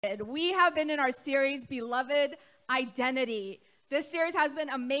We have been in our series, Beloved Identity. This series has been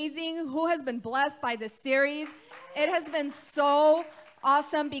amazing. Who has been blessed by this series? It has been so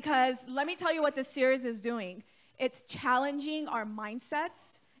awesome because let me tell you what this series is doing. It's challenging our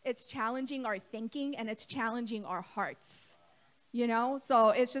mindsets, it's challenging our thinking, and it's challenging our hearts. You know, so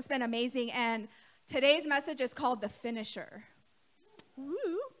it's just been amazing. And today's message is called The Finisher. Woo.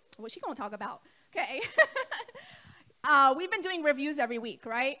 What's she gonna talk about? Okay. We've been doing reviews every week,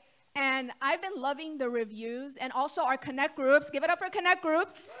 right? And I've been loving the reviews and also our Connect groups. Give it up for Connect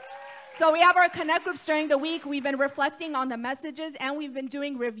groups. So we have our Connect groups during the week. We've been reflecting on the messages, and we've been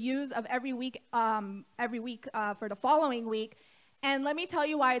doing reviews of every week for the following week. And let me tell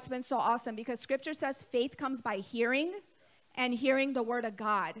you why it's been so awesome, because Scripture says faith comes by hearing, and hearing the Word of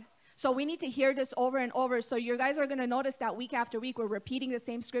God. So we need to hear this over and over. So you guys are going to notice that week after week, we're repeating the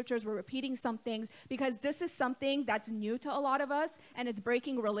same scriptures. We're repeating some things because this is something that's new to a lot of us, and it's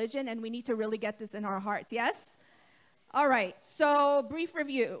breaking religion, and we need to really get this in our hearts. Yes? All right. So brief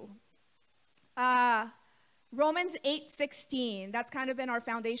review. Romans 8:16. That's kind of been our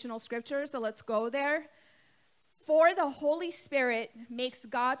foundational scripture. So let's go there. For the Holy Spirit makes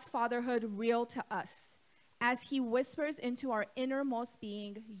God's fatherhood real to us, as he whispers into our innermost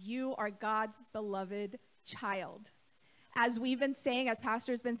being, you are God's beloved child. As we've been saying, as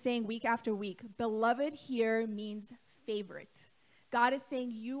Pastor's been saying week after week, beloved here means favorite. God is saying,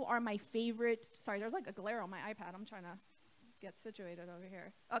 you are my favorite. Sorry, there's like a glare on my iPad. I'm trying to get situated over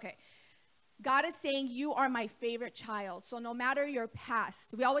here. Okay. God is saying, you are my favorite child. So no matter your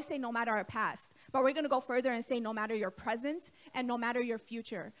past, we always say no matter our past, but we're going to go further and say no matter your present and no matter your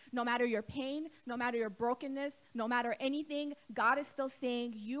future, no matter your pain, no matter your brokenness, no matter anything, God is still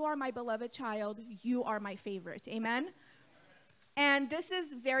saying, you are my beloved child. You are my favorite. Amen? And this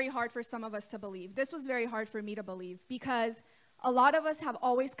is very hard for some of us to believe. This was very hard for me to believe because a lot of us have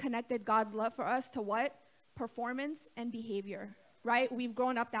always connected God's love for us to what? Performance and behavior, right? We've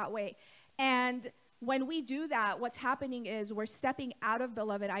grown up that way. And when we do that, what's happening is we're stepping out of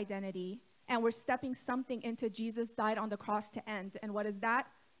beloved identity and we're stepping something into Jesus died on the cross to end. And what is that?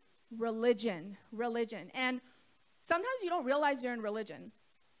 Religion. And sometimes you don't realize you're in religion,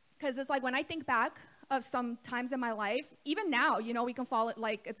 because it's like when I think back of some times in my life, even now, you know, we can fall,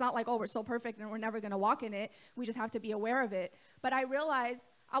 like, it's not like, oh, we're so perfect and we're never going to walk in it. We just have to be aware of it. But I realized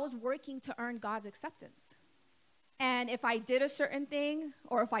I was working to earn God's acceptance. And if I did a certain thing,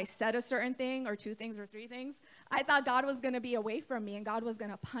 or if I said a certain thing, or two things or three things, I thought God was going to be away from me and God was going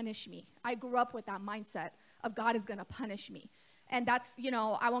to punish me. I grew up with that mindset of God is going to punish me. And that's, you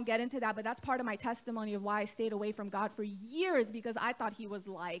know, I won't get into that, but that's part of my testimony of why I stayed away from God for years, because I thought he was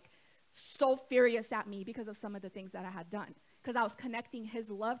like so furious at me because of some of the things that I had done, because I was connecting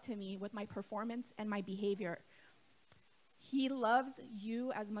his love to me with my performance and my behavior. He loves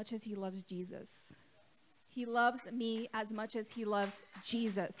you as much as he loves Jesus. He loves me as much as he loves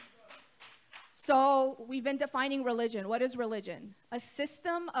Jesus. So we've been defining religion. What is religion? A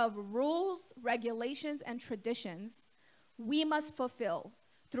system of rules, regulations, and traditions we must fulfill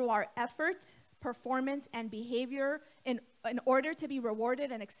through our effort, performance, and behavior in order to be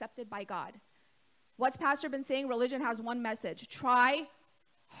rewarded and accepted by God. What's Pastor been saying? Religion has one message: try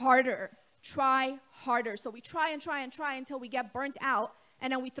harder. Try harder. So we try and try and try until we get burnt out.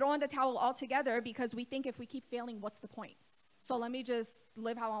 And then we throw in the towel altogether because we think if we keep failing, what's the point? So let me just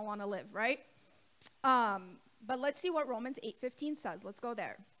live how I want to live, right? But let's see what Romans 8:15 says. Let's go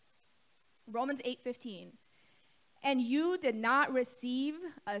there. Romans 8:15. And you did not receive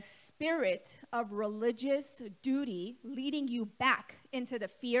a spirit of religious duty leading you back into the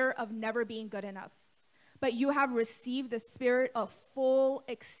fear of never being good enough, but you have received the spirit of full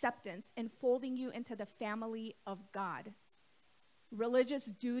acceptance, enfolding you into the family of God. Religious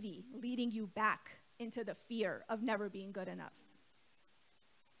duty leading you back into the fear of never being good enough.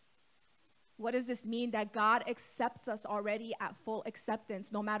 What does this mean? That God accepts us already at full acceptance,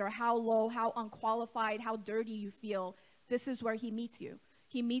 no matter how low, how unqualified, how dirty you feel. This is where he meets you.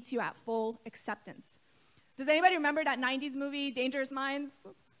 He meets you at full acceptance. Does anybody remember that 90s movie, Dangerous Minds?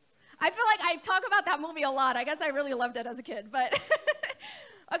 I feel like I talk about that movie a lot. I guess I really loved it as a kid. But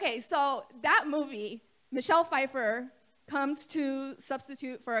okay, so that movie, Michelle Pfeiffer comes to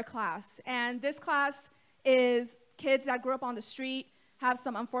substitute for a class. And this class is kids that grew up on the street, have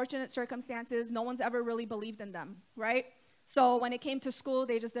some unfortunate circumstances. No one's ever really believed in them, right? So when it came to school,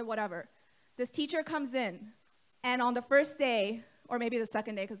 they just did whatever. This teacher comes in, and on the first day, or maybe the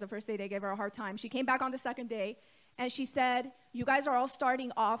second day, because the first day they gave her a hard time, she came back on the second day, and she said, you guys are all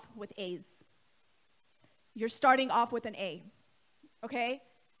starting off with A's. You're starting off with an A, okay?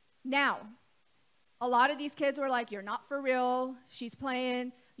 Now, a lot of these kids were like, you're not for real. She's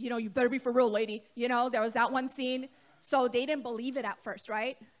playing. you better be for real, lady. There was that one scene. So they didn't believe it at first,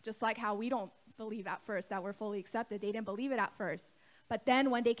 right? Just like how we don't believe at first that we're fully accepted. They didn't believe it at first. But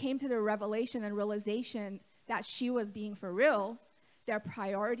then when they came to the revelation and realization that she was being for real, their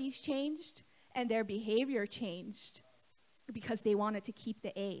priorities changed and their behavior changed because they wanted to keep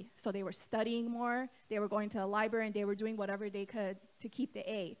the A. So they were studying more, they were going to the library, and they were doing whatever they could to keep the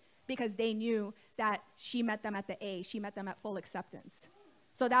A because they knew that she met them at the A. She met them at full acceptance.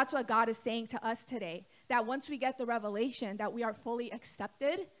 So that's what God is saying to us today, that once we get the revelation that we are fully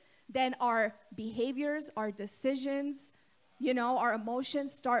accepted, then our behaviors, our decisions, our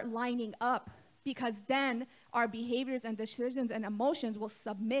emotions start lining up, because then our behaviors and decisions and emotions will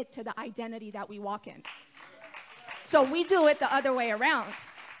submit to the identity that we walk in. So we do it the other way around.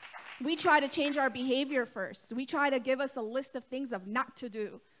 We try to change our behavior first. We try to give us a list of things of not to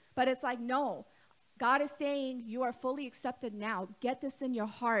do. But it's like, no. God is saying you are fully accepted now. Get this in your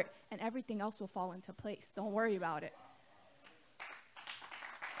heart, and everything else will fall into place. Don't worry about it.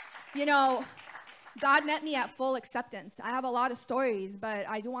 God met me at full acceptance. I have a lot of stories, but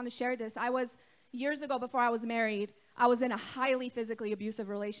I do want to share this. Years ago, before I was married, I was in a highly physically abusive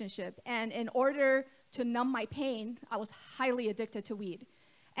relationship. And in order to numb my pain, I was highly addicted to weed.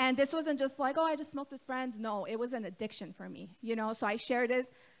 And this wasn't just like, I just smoked with friends. No, it was an addiction for me, So I share this.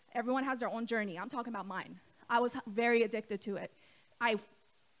 Everyone has their own journey. I'm talking about mine. I was very addicted to it. I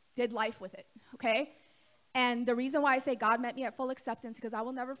did life with it, okay? And the reason why I say God met me at full acceptance, because I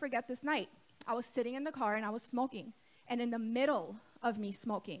will never forget this night. I was sitting in the car and I was smoking. And in the middle of me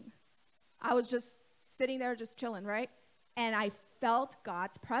smoking, I was just sitting there just chilling, right? And I felt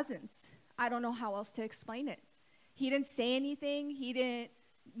God's presence. I don't know how else to explain it. He didn't say anything.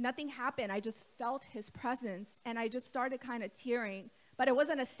 Nothing happened. I just felt his presence. And I just started kind of tearing. But it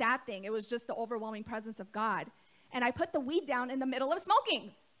wasn't a sad thing. It was just the overwhelming presence of God. And I put the weed down in the middle of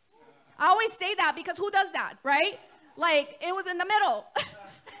smoking. I always say that because who does that, right? Like, it was in the middle.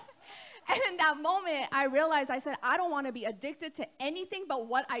 And in that moment, I realized, I said, I don't want to be addicted to anything but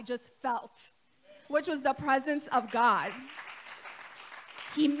what I just felt, which was the presence of God.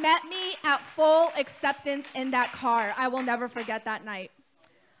 He met me at full acceptance in that car. I will never forget that night.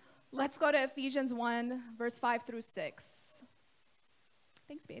 Let's go to Ephesians 1, verse 5 through 6.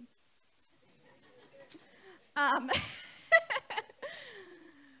 Thanks, babe.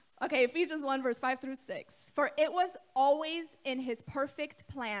 Okay, Ephesians 1, verse 5 through 6. For it was always in his perfect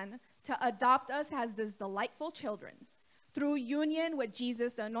plan to adopt us as his delightful children through union with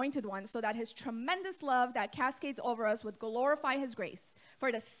Jesus, the Anointed One, so that his tremendous love that cascades over us would glorify his grace.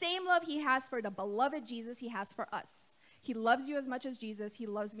 For the same love he has for the beloved Jesus, he has for us. He loves you as much as Jesus. He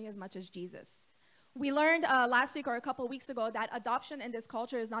loves me as much as Jesus. We learned last week or a couple of weeks ago that adoption in this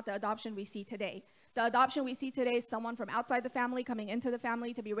culture is not the adoption we see today. The adoption we see today is someone from outside the family coming into the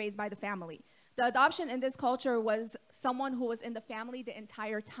family to be raised by the family. The adoption in this culture was someone who was in the family the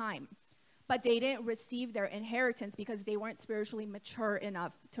entire time, but they didn't receive their inheritance because they weren't spiritually mature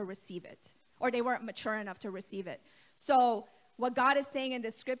enough to receive it, or they weren't mature enough to receive it. So what God is saying in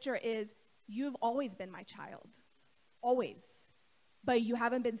this scripture is, you've always been my child, always. But you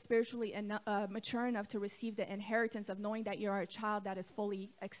haven't been spiritually mature enough to receive the inheritance of knowing that you're a child that is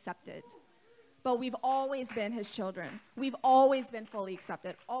fully accepted. But we've always been his children. We've always been fully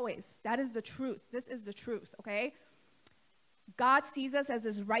accepted, always. That is the truth. This is the truth, okay? God sees us as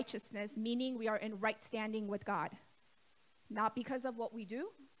his righteousness, meaning we are in right standing with God. Not because of what we do,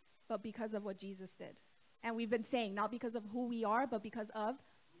 but because of what Jesus did. And we've been saying, not because of who we are, but because of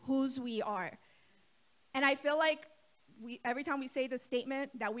whose we are. And I feel like every time we say this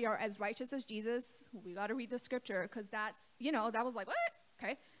statement that we are as righteous as Jesus, we got to read the scripture, because that's, that was like, what?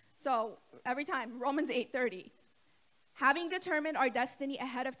 Okay. So every time, Romans 8:30, having determined our destiny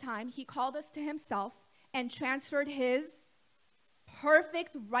ahead of time, he called us to himself and transferred his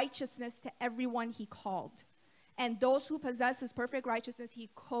perfect righteousness to everyone he called. And those who possess his perfect righteousness, he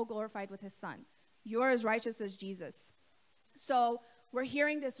co-glorified with his son. You are as righteous as Jesus. So we're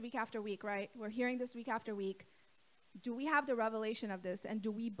hearing this week after week, right? We're hearing this week after week. Do we have the revelation of this, and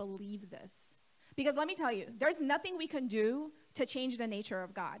do we believe this? Because let me tell you, there's nothing we can do to change the nature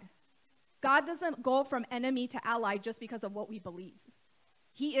of God. God doesn't go from enemy to ally just because of what we believe.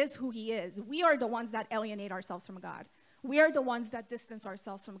 He is who he is. We are the ones that alienate ourselves from God. We are the ones that distance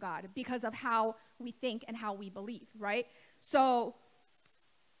ourselves from God because of how we think and how we believe, right? So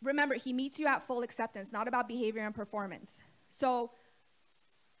remember, he meets you at full acceptance, not about behavior and performance. So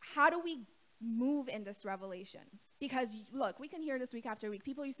how do we move in this revelation? Because, look, we can hear this week after week.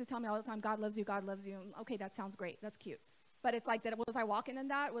 People used to tell me all the time, God loves you, God loves you. Okay, that sounds great. That's cute. But it's like, was I walking in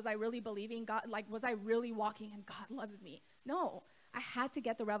that? Was I really believing God? Like, was I really walking and God loves me? No. I had to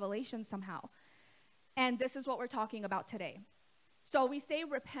get the revelation somehow. And this is what we're talking about today. So we say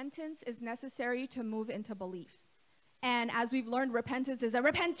repentance is necessary to move into belief. And as we've learned, repentance is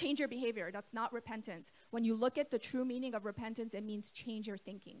change your behavior. That's not repentance. When you look at the true meaning of repentance, it means change your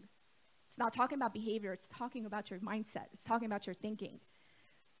thinking. It's not talking about behavior. It's talking about your mindset. It's talking about your thinking.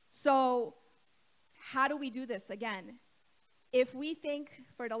 So how do we do this? Again, if we think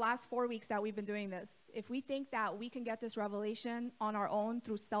for the last 4 weeks that we've been doing this, if we think that we can get this revelation on our own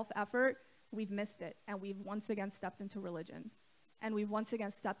through self-effort, we've missed it. And we've once again stepped into religion. And we've once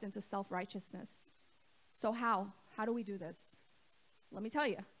again stepped into self-righteousness. So how? How do we do this? Let me tell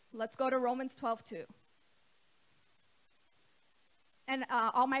you. Let's go to Romans 12:2. And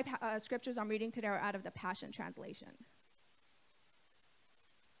all my scriptures I'm reading today are out of the Passion Translation.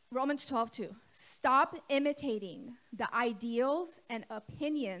 Romans 12:2. Stop imitating the ideals and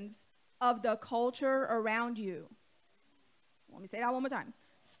opinions of the culture around you. Let me say that one more time.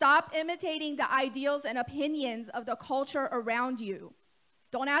 Stop imitating the ideals and opinions of the culture around you.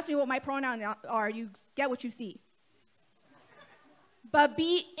 Don't ask me what my pronouns are. You get what you see. But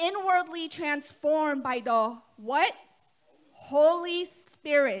be inwardly transformed by the what? Holy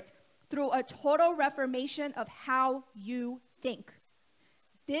Spirit through a total reformation of how you think.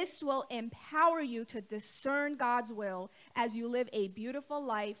 This will empower you to discern God's will as you live a beautiful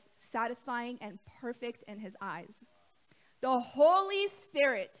life, satisfying and perfect in His eyes. The Holy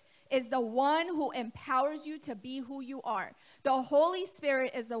Spirit is the one who empowers you to be who you are. The Holy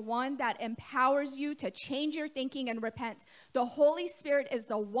Spirit is the one that empowers you to change your thinking and repent. The Holy Spirit is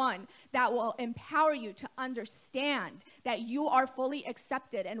the one that will empower you to understand that you are fully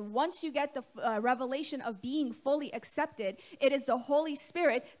accepted. And once you get the revelation of being fully accepted, it is the Holy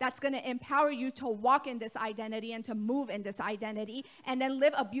Spirit that's going to empower you to walk in this identity and to move in this identity and then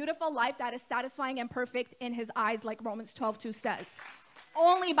live a beautiful life that is satisfying and perfect in His eyes, like Romans 12:2 says.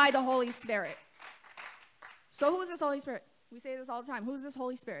 Only by the Holy Spirit. So who is this Holy Spirit? We say this all the time. Who is this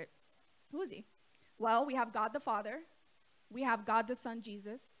Holy Spirit? Who is He? Well, we have God the Father, we have God the Son,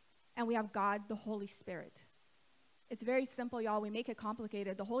 Jesus, and we have God the Holy Spirit. It's very simple, y'all. We make it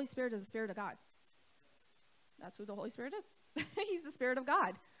complicated. The Holy Spirit is the Spirit of God. That's who the Holy Spirit is. He's the Spirit of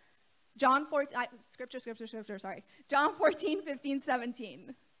God. John 14, sorry. John 14, 15,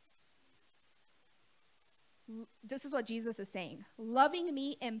 17. This is what Jesus is saying. Loving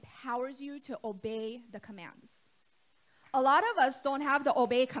me empowers you to obey the commands. A lot of us don't have the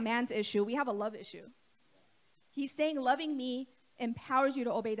obey commands issue. We have a love issue. He's saying loving me empowers you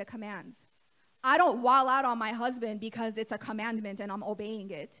to obey the commands. I don't wall out on my husband because it's a commandment and I'm obeying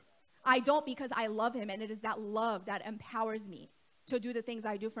it. I don't because I love him, and it is that love that empowers me to do the things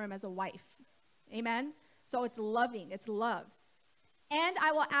I do for him as a wife. Amen? So it's loving. It's love. And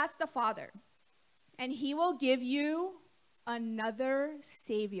I will ask the Father, and He will give you another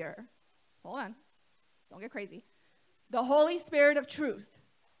Savior. Hold on. Don't get crazy. The Holy Spirit of truth,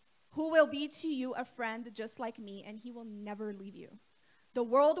 who will be to you a friend just like me, and He will never leave you. The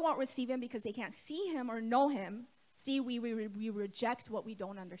world won't receive Him because they can't see Him or know Him. See, we reject what we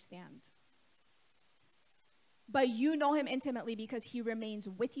don't understand. But you know Him intimately because He remains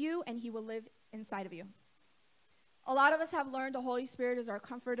with you and He will live inside of you. A lot of us have learned the Holy Spirit is our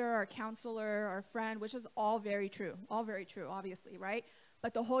comforter, our counselor, our friend, which is all very true, obviously, right?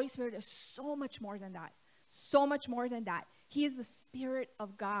 But the Holy Spirit is so much more than that, so much more than that. He is the Spirit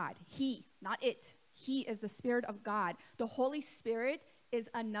of God. He, not it. He is the Spirit of God. The Holy Spirit is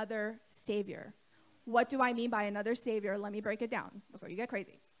another Savior. What do I mean by another Savior? Let me break it down before you get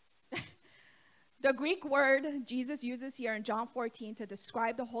crazy. The Greek word Jesus uses here in John 14 to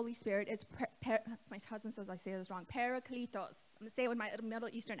describe the Holy Spirit is, my husband says I say this wrong, parakletos. I'm going to say it with my Middle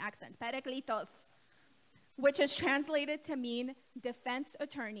Eastern accent, parakletos, which is translated to mean defense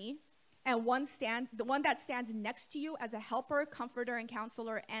attorney, and the one that stands next to you as a helper, comforter, and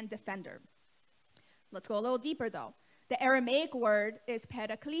counselor, and defender. Let's go a little deeper, though. The Aramaic word is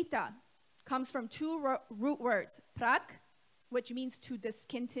paraklita, comes from two root words, prak, which means to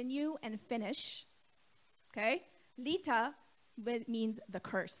discontinue and finish. Okay? Lita means the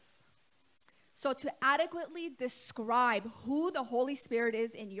curse. So to adequately describe who the Holy Spirit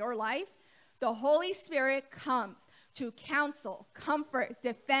is in your life, the Holy Spirit comes to counsel, comfort,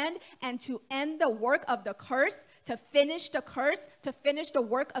 defend, and to end the work of the curse, to finish the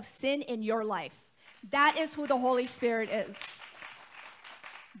work of sin in your life. That is who the Holy Spirit is.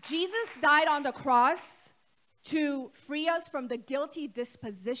 Jesus died on the cross to free us from the guilty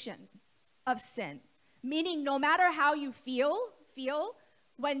disposition of sin. Meaning no matter how you feel,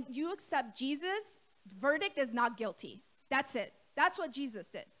 when you accept Jesus, verdict is not guilty. That's it. That's what Jesus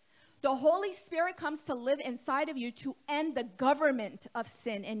did. The Holy Spirit comes to live inside of you to end the government of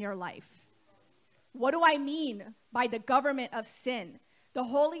sin in your life. What do I mean by the government of sin? The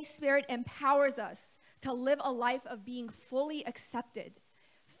Holy Spirit empowers us to live a life of being fully accepted,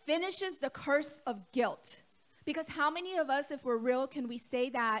 finishes the curse of guilt. Because how many of us, if we're real, can we say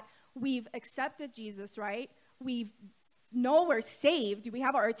that we've accepted Jesus, right? We know we're saved. We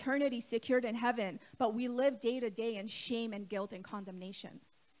have our eternity secured in heaven, but we live day to day in shame and guilt and condemnation.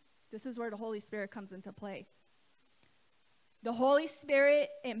 This is where the Holy Spirit comes into play. The Holy Spirit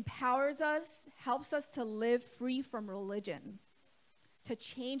empowers us, helps us to live free from religion, to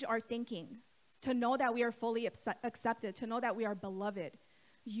change our thinking, to know that we are fully accepted, to know that we are beloved.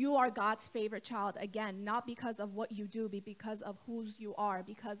 You are God's favorite child, again, not because of what you do, but because of whose you are,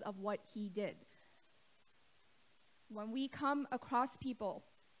 because of what he did. When we come across people,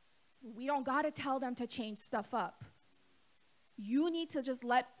 we don't got to tell them to change stuff up. You need to just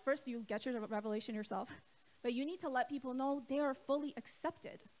first you get your revelation yourself, but you need to let people know they are fully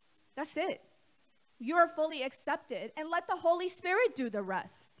accepted. That's it. You are fully accepted, and let the Holy Spirit do the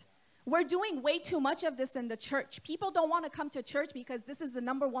rest. We're doing way too much of this in the church. People don't want to come to church because this is the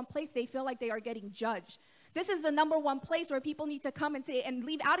number one place they feel like they are getting judged. This is the number one place where people need to come and say and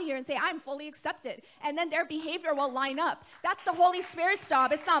leave out of here and say, I'm fully accepted. And then their behavior will line up. That's the Holy Spirit's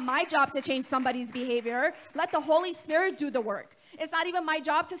job. It's not my job to change somebody's behavior. Let the Holy Spirit do the work. It's not even my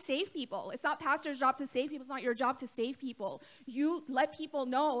job to save people. It's not pastor's job to save people. It's not your job to save people. You let people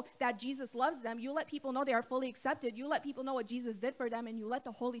know that Jesus loves them. You let people know they are fully accepted. You let people know what Jesus did for them, and you let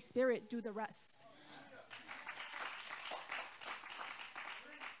the Holy Spirit do the rest.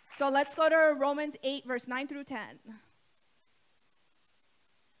 So let's go to Romans 8, verse 9 through 10.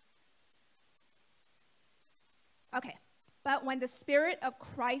 Okay. But when the Spirit of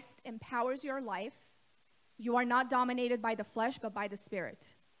Christ empowers your life, you are not dominated by the flesh, but by the Spirit.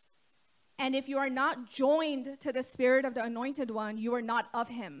 And if you are not joined to the Spirit of the Anointed One, you are not of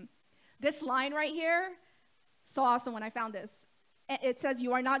him. This line right here, so awesome when I found this. It says,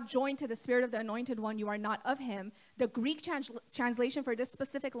 you are not joined to the Spirit of the Anointed One, you are not of him. The Greek translation for this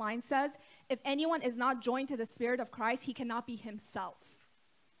specific line says, if anyone is not joined to the Spirit of Christ, he cannot be himself,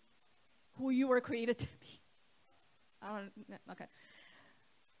 who you were created to be. Okay.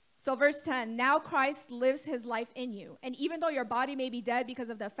 So verse 10, now Christ lives his life in you. And even though your body may be dead because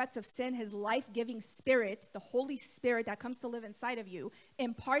of the effects of sin, his life-giving Spirit, the Holy Spirit that comes to live inside of you,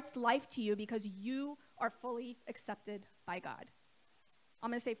 imparts life to you because you are fully accepted by God. I'm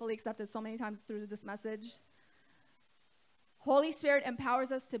going to say fully accepted so many times through this message. Holy Spirit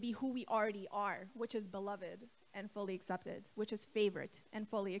empowers us to be who we already are, which is beloved and fully accepted, which is favorite and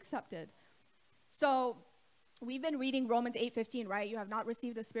fully accepted. So we've been reading Romans 8:15, right? You have not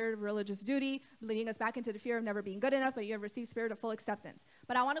received the spirit of religious duty, leading us back into the fear of never being good enough, but you have received spirit of full acceptance.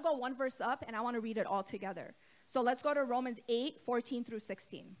 But I want to go one verse up, and I want to read it all together. So let's go to Romans 8:14 through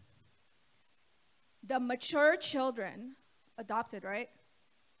 16. The mature children, adopted, right?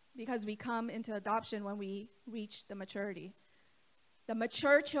 Because we come into adoption when we reach the maturity. The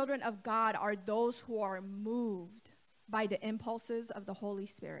mature children of God are those who are moved by the impulses of the Holy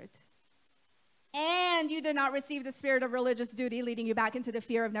Spirit. And you did not receive the spirit of religious duty, leading you back into the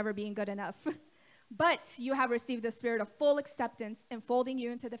fear of never being good enough. But you have received the spirit of full acceptance, enfolding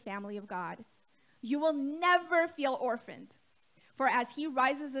you into the family of God. You will never feel orphaned. For as he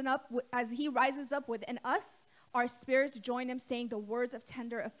rises up within us, our spirits join him, saying the words of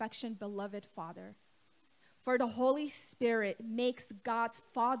tender affection, beloved Father. For the Holy Spirit makes God's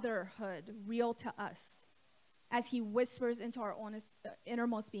fatherhood real to us, as he whispers into our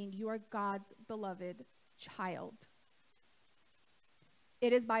innermost being, you are God's beloved child.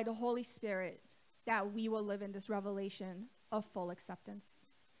 It is by the Holy Spirit that we will live in this revelation of full acceptance.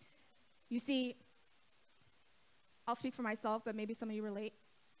 You see, I'll speak for myself, but maybe some of you relate.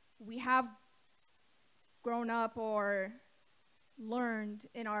 We have grown up or learned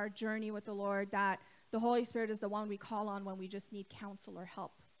in our journey with the Lord that the Holy Spirit is the one we call on when we just need counsel or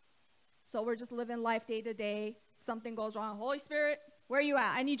help. So we're just living life day to day. Something goes wrong. Holy Spirit, where are you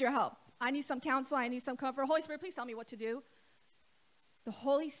at? I need your help. I need some counsel. I need some comfort. Holy Spirit, please tell me what to do. The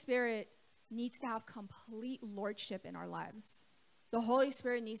Holy Spirit needs to have complete lordship in our lives. The Holy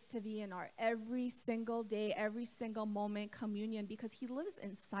Spirit needs to be in our every single day, every single moment communion, because he lives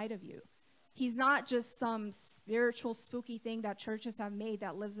inside of you. He's not just some spiritual spooky thing that churches have made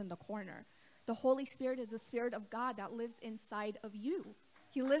that lives in the corner. The Holy Spirit is the Spirit of God that lives inside of you.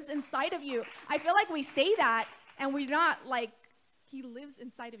 He lives inside of you. I feel like we say that and we're not like, he lives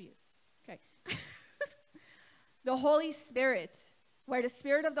inside of you. Okay. The Holy Spirit, where the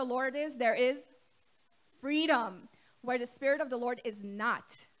Spirit of the Lord is, there is freedom. Where the Spirit of the Lord is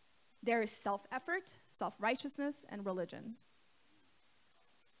not, There is self-effort, self-righteousness, and religion.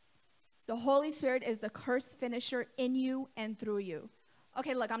 The Holy Spirit is the curse finisher in you and through you.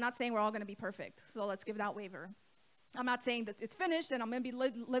 Okay, look, I'm not saying we're all going to be perfect, so let's give that waiver. I'm not saying that it's finished and I'm going to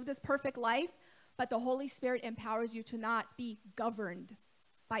live this perfect life, but the Holy Spirit empowers you to not be governed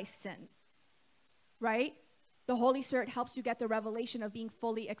by sin, right? The Holy Spirit helps you get the revelation of being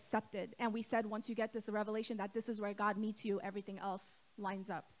fully accepted. And we said once you get this revelation that this is where God meets you, everything else lines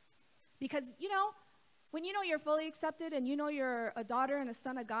up. Because, when you know you're fully accepted and you know you're a daughter and a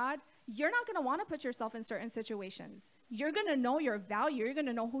son of God, you're not going to want to put yourself in certain situations. You're going to know your value. You're going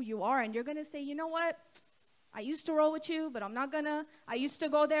to know who you are. And you're going to say, you know what? I used to roll with you, but I'm not going to. I used to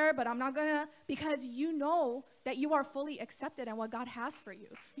go there, but I'm not going to. Because you know that you are fully accepted and what God has for you.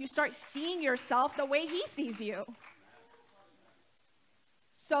 You start seeing yourself the way he sees you.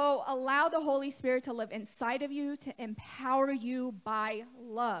 So allow the Holy Spirit to live inside of you, to empower you by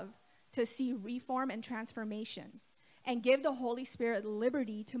love, to see reform and transformation. And give the Holy Spirit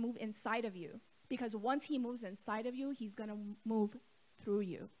liberty to move inside of you. Because once he moves inside of you, he's going to move through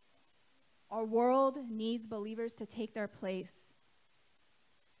you. Our world needs believers to take their place.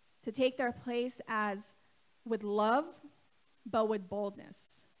 To take their place as with love, but with boldness.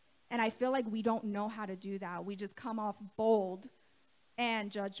 And I feel like we don't know how to do that. We just come off bold and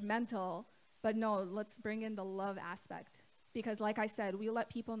judgmental. But no, let's bring in the love aspect. Because like I said, we let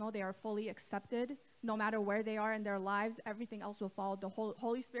people know they are fully accepted. No matter where they are in their lives, everything else will follow. The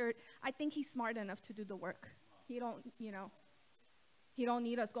Holy Spirit, I think he's smart enough to do the work. He don't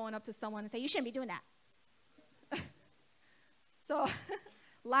need us going up to someone and say, you shouldn't be doing that. So,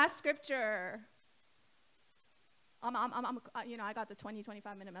 last scripture. I got the 20,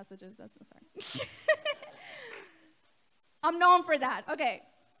 25-minute messages. That's sorry. I'm known for that. Okay.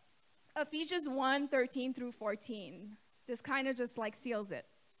 Ephesians 1, 13 through 14. This kind of just like seals it.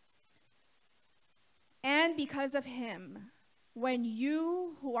 And because of him, when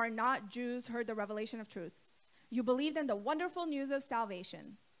you who are not Jews heard the revelation of truth, you believed in the wonderful news of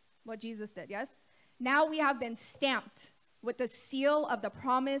salvation, what Jesus did, yes? Now we have been stamped with the seal of the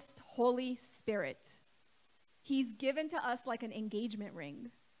promised Holy Spirit. He's given to us like an engagement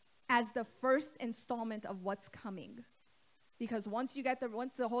ring as the first installment of what's coming. Because once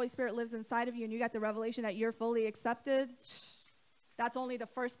the Holy Spirit lives inside of you and you get the revelation that you're fully accepted, that's only the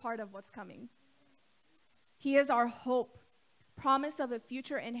first part of what's coming. He is our hope, promise of a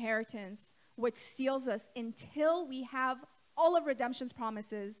future inheritance, which seals us until we have all of redemption's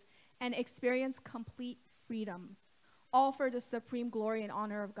promises and experience complete freedom, all for the supreme glory and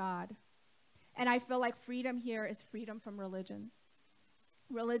honor of God. And I feel like freedom here is freedom from religion.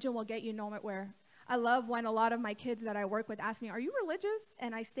 Religion will get you nowhere. I love when a lot of my kids that I work with ask me, are you religious?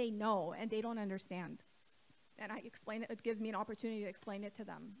 And I say no, and they don't understand. And I explain it. It gives me an opportunity to explain it to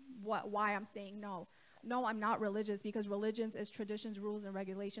them, why I'm saying no. No, I'm not religious, because religions is traditions, rules, and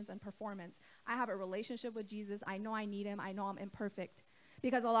regulations and performance. I have a relationship with Jesus. I know I need him. I know I'm imperfect.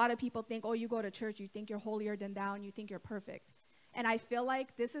 Because a lot of people think, oh, you go to church, you think you're holier than thou, and you think you're perfect. And I feel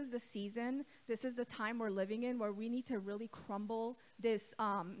like this is the season, this is the time we're living in where we need to really crumble this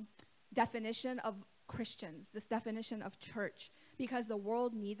definition of Christians, this definition of church, because the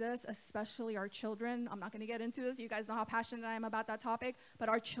world needs us, especially our children. I'm not going to get into this. You guys know how passionate I am about that topic, but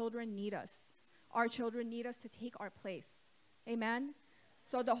our children need us. Our children need us to take our place. Amen?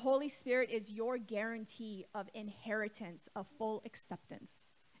 So the Holy Spirit is your guarantee of inheritance, of full acceptance.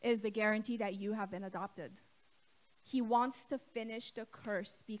 It is the guarantee that you have been adopted. He wants to finish the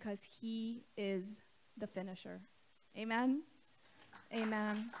curse because he is the finisher. Amen?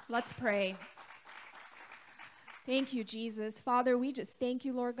 Amen. Let's pray. Thank you, Jesus. Father, we just thank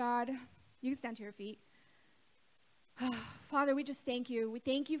you, Lord God. You can stand to your feet. Father, we just thank you. We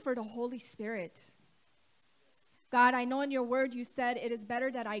thank you for the Holy Spirit. God, I know in your word you said it is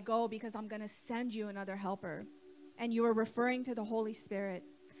better that I go because I'm going to send you another helper. And you are referring to the Holy Spirit.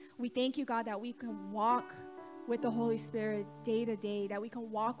 We thank you, God, that we can walk with the Holy Spirit day to day, that we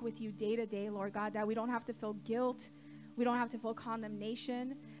can walk with you day to day, Lord God, that we don't have to feel guilt. We don't have to feel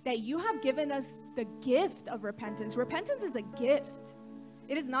condemnation, that you have given us the gift of repentance. Repentance is a gift.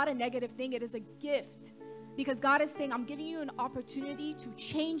 It is not a negative thing. It is a gift. Because God is saying, I'm giving you an opportunity to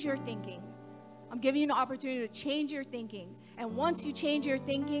change your thinking. I'm giving you an opportunity to change your thinking. And once you change your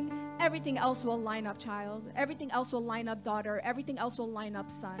thinking, everything else will line up, child. Everything else will line up, daughter. Everything else will line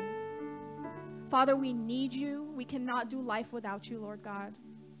up, son. Father, we need you. We cannot do life without you, Lord God.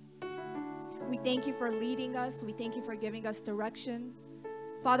 We thank you for leading us. We thank you for giving us direction.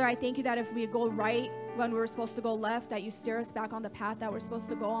 Father, I thank you that if we go right when we were supposed to go left, that you steer us back on the path that we're supposed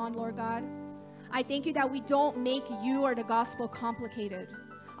to go on, Lord God. I thank you that we don't make you or the gospel complicated.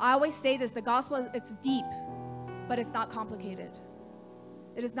 I always say this, the gospel, it's deep, but it's not complicated.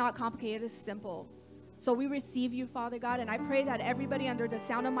 It is not complicated, it is simple. So we receive you, Father God, and I pray that everybody under the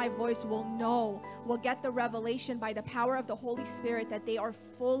sound of my voice will get the revelation by the power of the Holy Spirit that they are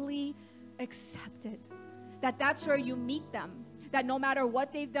fully accepted. That's where you meet them. That no matter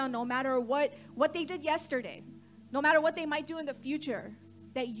what they've done, no matter what they did yesterday, no matter what they might do in the future,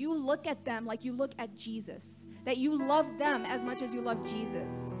 that you look at them like you look at Jesus. That you love them as much as you love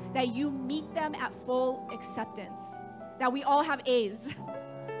Jesus. That you meet them at full acceptance. That we all have A's.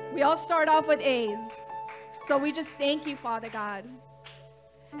 We all start off with A's. So we just thank you, Father God.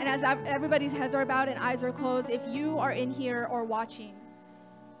 And as everybody's heads are bowed and eyes are closed, if you are in here or watching,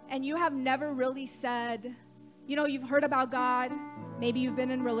 and you have never really said, you've heard about God, maybe you've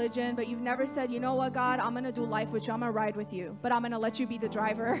been in religion, but you've never said, you know what, God, I'm going to do life with you, I'm going to ride with you, but I'm going to let you be the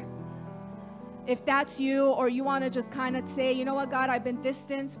driver. If that's you, or you want to just kind of say, you know what, God, I've been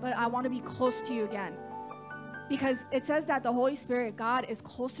distanced, but I want to be close to you again. Because it says that the Holy Spirit, God, is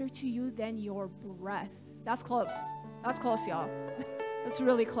closer to you than your breath. That's close. That's close, y'all. That's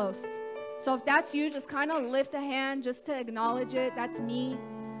really close. So if that's you, just kind of lift a hand just to acknowledge it. That's me,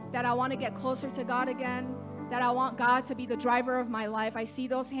 that I want to get closer to God again, that I want God to be the driver of my life. I see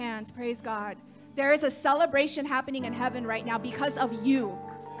those hands. Praise God. There is a celebration happening in heaven right now because of you.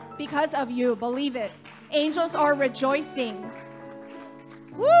 Because of you. Believe it. Angels are rejoicing.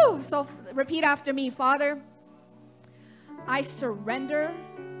 Woo! So repeat after me. Father, I surrender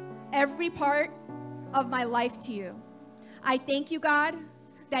every part of my life to you. I thank you, God,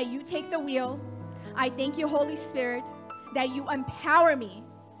 that you take the wheel. I thank you, Holy Spirit, that you empower me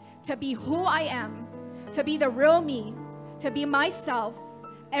to be who I am, to be the real me, to be myself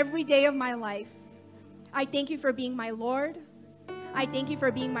every day of my life. I thank you for being my Lord. I thank you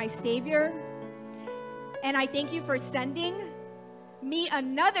for being my Savior. And I thank you for sending me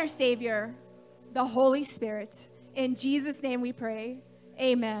another Savior, the Holy Spirit. In Jesus' name we pray.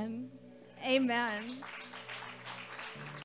 Amen. Amen.